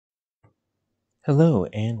Hello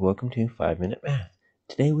and welcome to 5-Minute Math.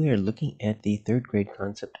 Today we are looking at the third grade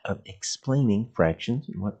concept of explaining fractions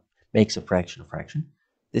and what makes a fraction a fraction.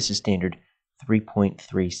 This is standard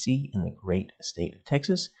 3.3c in the great state of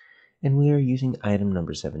Texas, and we are using item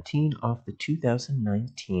number 17 off the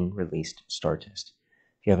 2019 released STAAR test.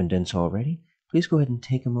 If you haven't done so already, please go ahead and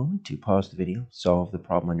take a moment to pause the video, solve the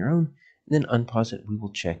problem on your own, and then unpause it. We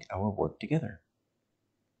will check our work together.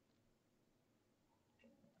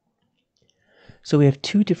 So we have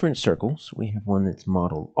two different circles. We have one that's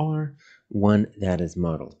model R, one that is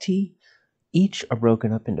model T. Each are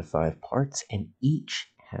broken up into 5 parts, and each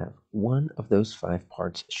have one of those 5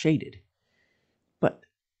 parts shaded. But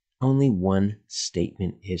only one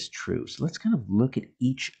statement is true. So let's kind of look at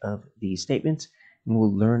each of these statements, and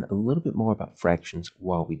we'll learn a little bit more about fractions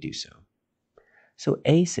while we do so. So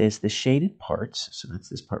A says the shaded parts, so that's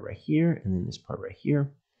this part right here, and then this part right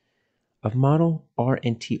here, of model R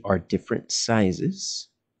and T are different sizes.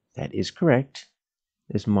 That is correct.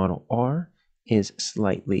 This model R is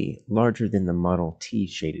slightly larger than the model T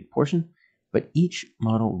shaded portion, but each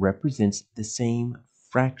model represents the same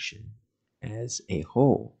fraction as a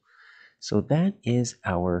whole. So that is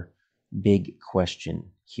our big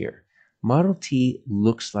question here. Model T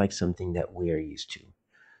looks like something that we are used to.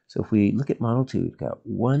 So if we look at model T, we've got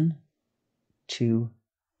 1, 2,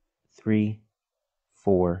 3,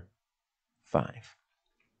 4, 5.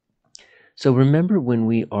 So remember, when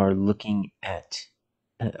we are looking at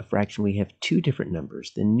a fraction, we have two different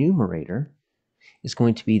numbers. The numerator is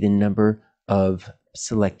going to be the number of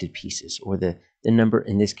selected pieces, or the number,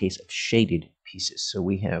 in this case, of shaded pieces. So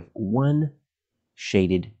we have one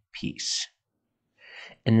shaded piece.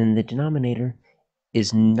 And then the denominator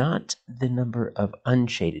is not the number of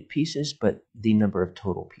unshaded pieces, but the number of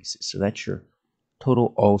total pieces. So that's your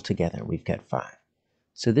total altogether. We've got 5.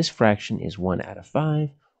 So this fraction is 1 out of 5,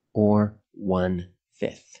 or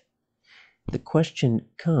 1/5. The question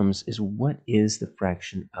comes is, what is the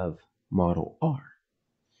fraction of model R?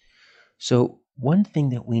 So one thing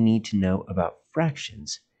that we need to know about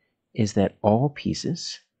fractions is that all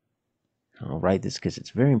pieces, I'll write this because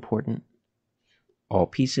it's very important, all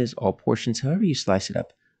pieces, all portions, however you slice it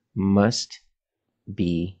up, must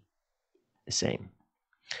be the same,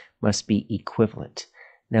 must be equivalent.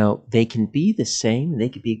 Now, they can be the same, they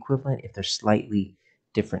could be equivalent if they're slightly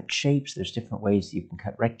different shapes. There's different ways you can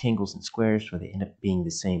cut rectangles and squares where they end up being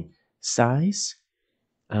the same size,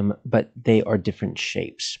 but they are different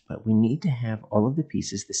shapes. But we need to have all of the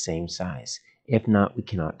pieces the same size. If not, we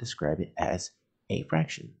cannot describe it as a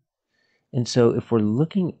fraction. And so if we're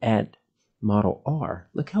looking at model R,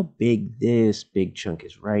 look how big this big chunk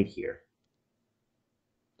is right here.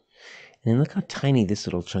 And then look how tiny this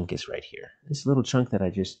little chunk is right here. This little chunk that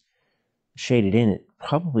I just shaded in, it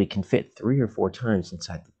probably can fit 3 or 4 times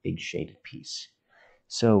inside the big shaded piece.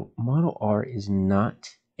 So model R is not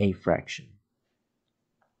a fraction.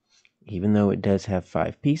 Even though it does have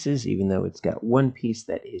 5 pieces, even though it's got one piece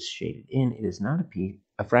that is shaded in, it is not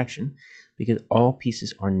a fraction, because all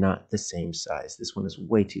pieces are not the same size. This one is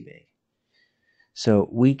way too big. So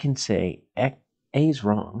we can say A is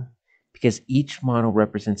wrong, because each model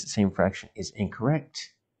represents the same fraction, is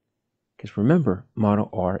incorrect. Because remember, model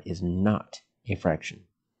R is not a fraction.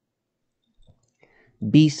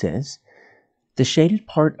 B says, the shaded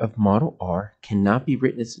part of model R cannot be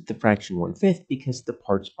written as the fraction 1/5 because the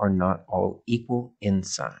parts are not all equal in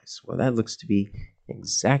size. Well, that looks to be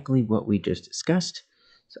exactly what we just discussed.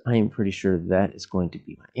 So I am pretty sure that is going to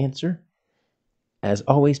be my answer. As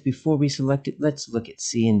always, before we select it, let's look at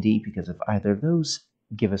C and D, because if either of those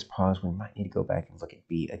give us pause, we might need to go back and look at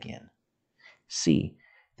B again. C,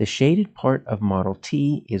 the shaded part of model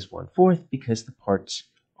T is 1/4 because the parts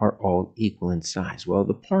are all equal in size. Well,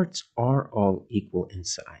 the parts are all equal in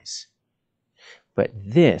size, but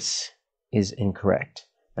this is incorrect.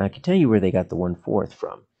 Now, I can tell you where they got the 1/4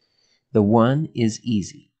 from. The 1 is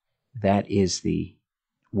easy. That is the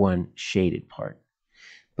one shaded part.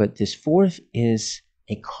 But this 4th is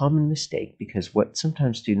a common mistake, because what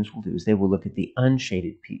sometimes students will do is they will look at the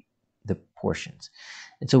unshaded the portions.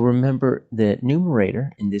 And so remember, the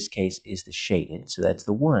numerator in this case is the shaded, so that's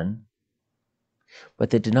the 1. But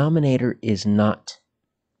the denominator is not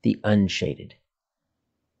the unshaded.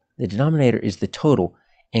 The denominator is the total,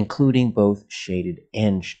 including both shaded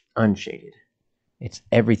and unshaded. It's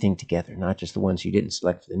everything together, not just the ones you didn't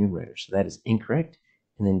select for the numerator. So that is incorrect.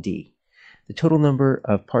 And then D. The total number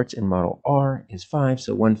of parts in model R is 5,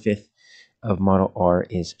 so 1/5 of model R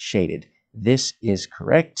is shaded. This is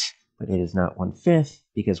correct, but it is not 1/5,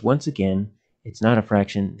 because once again, it's not a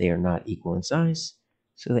fraction. They are not equal in size.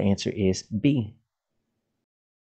 So the answer is B.